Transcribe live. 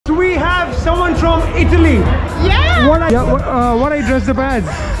someone from Italy. Yeah. What are you dressed up as?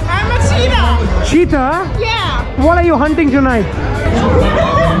 I'm a cheetah. Cheetah? Yeah. What are you hunting tonight?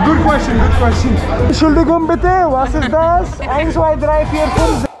 Good question, good question. Entschuldigung bitte, was ist das? 1, 2, 3, 4,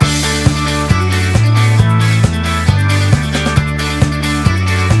 5.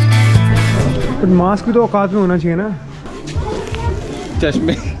 But mask भी तो औकात में होना चाहिए ना।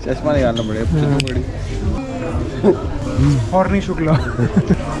 चश्मा निकालना पड़ेगा। और नहीं शुक्ला।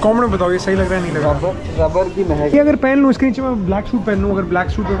 कॉमेंट में बताओ ये सही लग रहा है नहीं लग रहा? रबर की महक। ये अगर पहन लूँ इसके नीचे मैं ब्लैक सूट पहन लूँ, अगर ब्लैक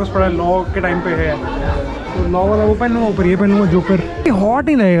सूट मेरे पास पड़ा लॉ के टाइम पे है तो लॉ वाला वो पहन लूँगा, ऊपर ये पहन लूँगा जोकर। हॉट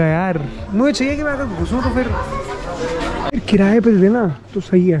नहीं लगेगा यार, मुझे चाहिए कि मैं अगर घुसूँ तो फिर किराए पे दे देना तो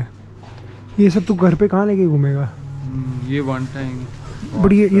सही है। ये सब तू घर पे कहाँ लेके घूमेगा? ये वन टाइम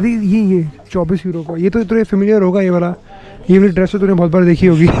बट ये 24 यूरो का, ये तो तुझे फेमिलियर होगा। ये वाला ड्रेस तो तूने बहुत बार देखी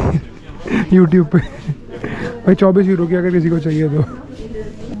होगी यूट्यूब पे। भाई 24 यूरो की अगर किसी को चाहिए तो।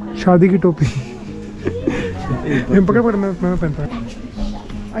 शादी की टोपी पकड़ मैं पहनता हूँ।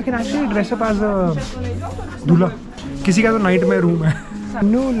 I can actually dress up as a दूल्हा। किसी का तो नाइट में रूम है।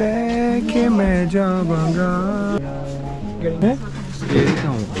 नू लेके मैं जाऊंगा।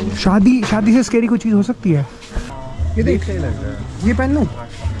 शादी से स्कैरी कोई चीज़ हो सकती है? ये देख लग रहा है, ये पहन लूँ?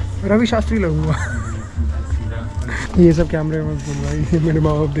 रवि शास्त्री लगूंगा। ये सब कैमरे में भाई मेरे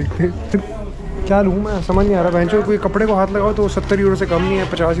माँ बाप देखते हैं। क्या लूँ मैं समझ नहीं आ रहा। बहनचोद कोई कपड़े को हाथ लगाओ तो 70 यूरो से कम नहीं है,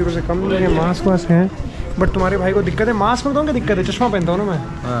 50 यूरो से कम नहीं है। मास्क वास्क है बट तुम्हारे भाई को दिक्कत है। मास्क में तो क्या दिक्कत है? चश्मा पहनता हूँ ना मैं।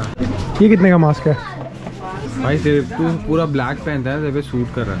 हाँ। ये कितने का मास्क है? भाई सिर्फ तू पूरा ब्लैक पहनता है, तेरे पे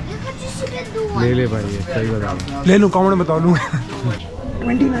सूट कर रहा है। ले ले भाई, ये सही बता। ले लूँ? कॉमेंट में बता लूँ।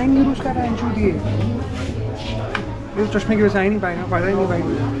 29 यूरो का बहनचोद ये चश्मे की वजह से आ ही नहीं पाएगा, फायदा ही नहीं पाएगा।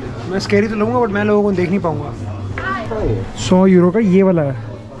 मैं स्कैरी तो लूँगा बट मैं लोगों को देख नहीं पाऊँगा। 100 यूरो का ये वाला है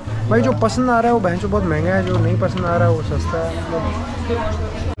भाई। जो पसंद आ रहा है वो बहन बहुत महंगा है, जो नहीं पसंद आ रहा है वो सस्ता है।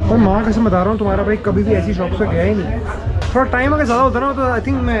 और माँ कसम बता रहा हूँ तुम्हारा भाई कभी भी ऐसी शॉप से गया ही नहीं। थोड़ा टाइम अगर ज़्यादा होता ना तो आई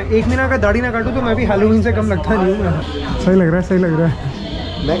थिंक मैं 1 महीना का दाढ़ी ना काटूँ तो मैं भी हैलोवीन से कम लगता नहीं हूँ मैं। सही लग रहा है, सही लग रहा है।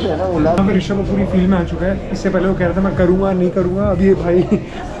 मैं ऋषभ को पूरी फील्ड में आ चुका है। इससे पहले वो कह रहा था मैं करूँगा नहीं करूँगा, अभी ये भाई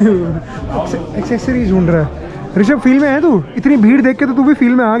एक्सेसरीज ढूंढ रहा है। ऋषभ फील्ड में है तू? इतनी भीड़ देख के तो तू भी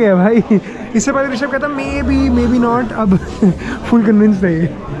फील्ड में आ गया भाई। इससे पहले ऋषभ कहता मे बी नॉट, अब फुल कन्विंस है ये।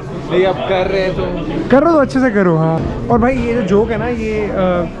 अब कर रहे हैं तो अच्छे से करो। हाँ। और भाई ये जो जोक है ना, ये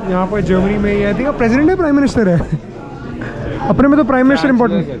यहाँ पर जर्मनी में ये देखा प्रेसिडेंट है प्राइम मिनिस्टर है? अपने में तो प्राइम मिनिस्टर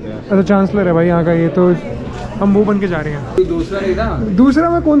इम्पोर्टेंट। अच्छा चांसलर है भाई यहाँ का। ये तो हम वो बन के जा रहे हैं। दूसरा नहीं था? दूसरा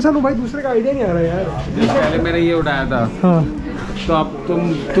मैं कौन सा लूँ भाई? दूसरे का आइडिया नहीं आ रहा यार। पहले मैंने ये उठाया था। हाँ। तो अब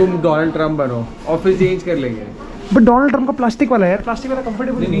तुम डोनाल्ड ट्रम्प बनो और फिर चेंज कर लेंगे। बट डोनाल्ड ट्रम्प का प्लास्टिक वाला है यार। प्लास्टिक वाला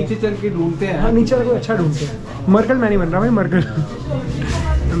कंफर्टेबल नीचे चल के ढूंढते हैं। हाँ नीचे कोई अच्छा ढूंढते हैं। मर्कल मैं नहीं बन रहा भाई, मर्कल।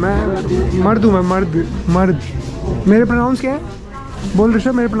 मैं मर्द हूँ, मैं मर्द। मेरे प्रोनाउंस क्या है? बोल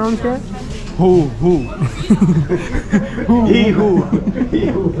ऋषभ, मेरे प्रोनाउंस क्या है?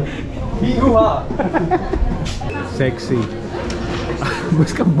 सेक्सी।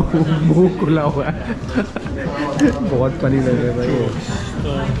 उसका मुंह खुला हुआ है। बहुत फनी लग रहा है भाई।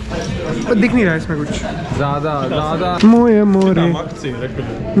 तो दिख नहीं रहा है इसमें कुछ ज़्यादा। मोये मोरे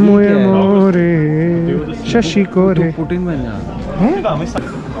शशि को रे। पुटिन बन जा।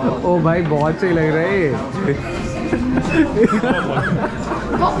 ओ भाई बहुत सही लग रहा है।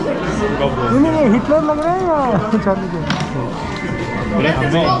 नहीं हिटलर लग रहा है या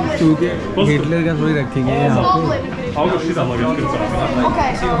क्योंकि हिटलर का थोड़ी रखेंगे यहाँ पे।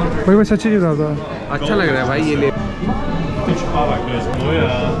 भाई मैं सच्ची चीज आता। अच्छा लग रहा है भाई ये ले।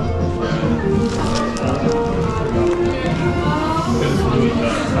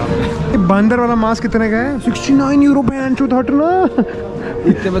 बंदर वाला मास्क कितने का है? 69 यूरो पे। हटना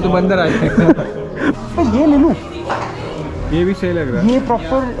इतने में तो बंदर आ जाएगा। ये ले लूँ? ये भी सही लग रहा है। ये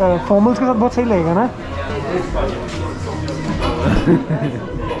प्रॉपर फॉर्मल्स के साथ बहुत सही लगेगा ना।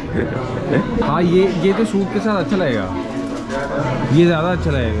 हाँ ये तो सूट के साथ अच्छा लगेगा। ये ज़्यादा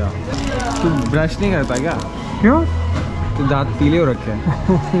अच्छा लगेगा। तू ब्रश नहीं करता क्या? क्यों? तो दांत पीले हो रखे हैं।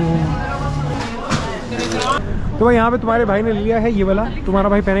 तो भाई यहाँ पे तुम्हारे भाई ने लिया है ये वाला। तुम्हारा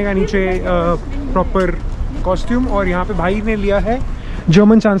भाई पहनेगा नीचे प्रॉपर कॉस्ट्यूम और यहाँ पे भाई ने लिया है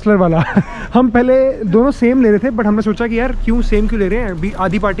जर्मन चांसलर वाला। हम पहले दोनों सेम ले रहे थे बट हमने सोचा कि यार क्यों सेम क्यों ले रहे हैं? अभी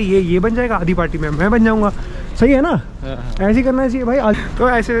आधी पार्टी ये बन जाएगा, आधी पार्टी में मैं बन जाऊँगा। सही है ना? ऐसे ही करना चाहिए भाई। तो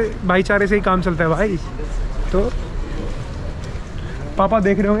ऐसे भाईचारे से ही काम चलता है भाई। तो पापा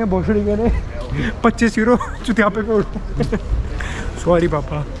देख रहे होंगे भोसड़ी के ने 25 यूरो चुतियापे पे उठा। सॉरी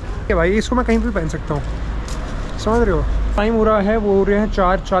पापा। भाई इसको मैं कहीं भी पहन सकता हूँ, समझ रहे हो? टाइम हो रहा है वो हो रहे हैं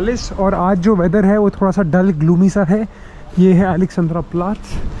 4:40 और आज जो वेदर है वो थोड़ा सा डल ग्लूमी सा है। ये है अलेक्जेंड्रा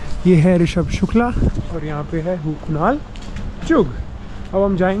प्लात्स, ये है ऋषभ शुक्ला और यहाँ पे है कुणाल चुग। अब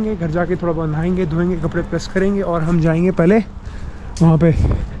हम जाएंगे घर, जाके थोड़ा बहुत नहाएंगे, धोएंगे, कपड़े प्रेस करेंगे और हम जाएंगे पहले वहाँ पे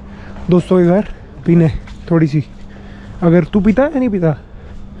दोस्तों के घर पीने थोड़ी सी। अगर तू पीता है या नहीं पीता?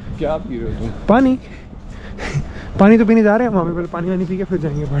 क्या पी रहे हो तुम? पानी पानी तो पीने जा रहे हैं वहाँ पे, पहले पानी वानी पी के फिर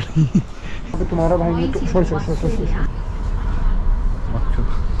जाएंगे पार्टी। तो तुम्हारा भाई तो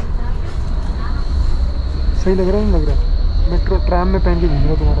सही लग रहा है, नहीं लग रहा? मेट्रो ट्रैम में पहन के घूम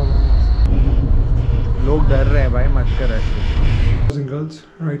रहा तुम्हारा भाई। लोग डर रहे हैं भाई, मत कर ऐसे। Boys and girls,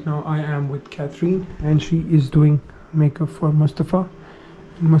 right now I am with Catherine and she is doing makeup for Mustafa.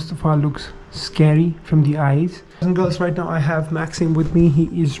 Mustafa looks scary from the eyes. Boys and girls, right now I have Maxim with me. He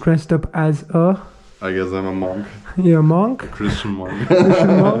is dressed up as a... I guess I'm a monk. Yeah, monk. Christian monk.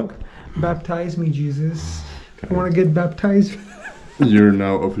 Christian monk. Baptize me, Jesus. I want to get baptized. You're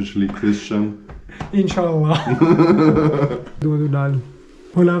now officially Christian. Inshallah. Do dal.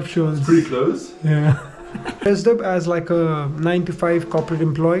 Whokunalchugh. Pretty close. Yeah. Dressed up as like a 9 to 5 corporate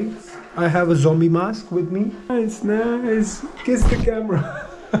employee. I have a zombie mask with me. Nice, nice. Kiss the camera.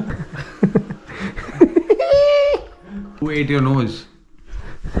 Who ate your nose?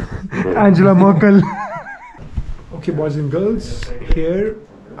 Angela Merkel. Okay, boys and girls, here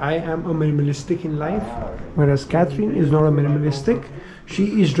I am a minimalistic in life, whereas Catherine is not a minimalistic.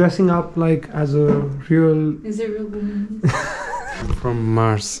 She is dressing up like as a real... Is it real woman? From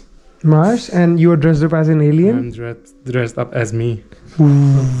Mars. Mars, and you are dressed up as an alien? I'm dressed up as me.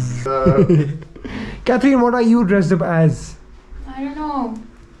 Catherine, what are you dressed up as? I don't know.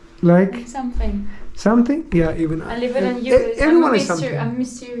 Like Something. something? Yeah, even I live it on you. everyone is something. I'm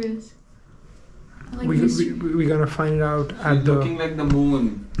mysterious. I like We're gonna find it out at You're the... looking like the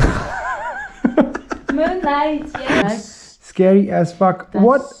moon. Moonlight, yes. Scary as fuck.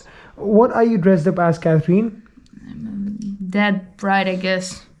 That's- What are you dressed up as, Catherine? Dead bride, I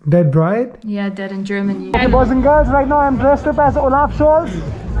guess. Dead bride? Yeah, dead in Germany. Okay, boys and girls, right now I'm dressed up as Olaf Scholz.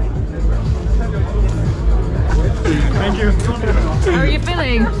 Thank you. How are you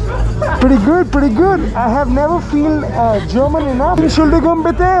feeling? Pretty good, pretty good. I have never feel German enough. Entschuldigung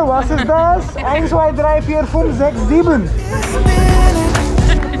bitte, was ist das? 1, 2, 3, 4, 5, 6, 7.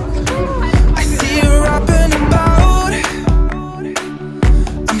 I see you rapping about.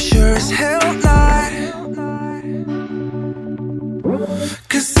 I'm sure as hell not.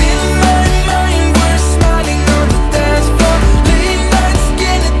 'Cause in my mind we're smiling on the dance floor. Late nights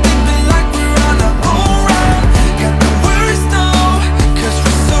getting deep like we're on our own run. Got the worst now 'cause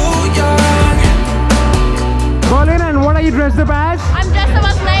we're so young. Colin, and what are you dressed up as? I'm dressed up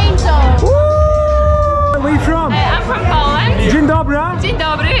as an angel. Woo! Where you from? I'm from Poland. Dzień dobry. Dzień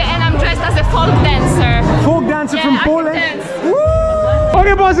dobry, and I'm dressed as a folk dancer. Folk dancer Yeah, from I can Poland. dance. Woo!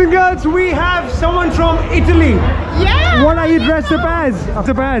 Okay, boys and girls, we have someone from Italy. Yeah. What are you dressed up as? I'm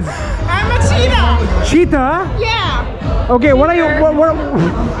a cheetah. Cheetah? Yeah. Okay, what are you?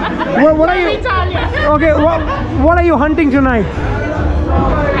 What are you? Italian. Okay, what are you hunting tonight?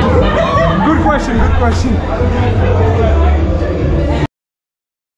 Good question. Good question.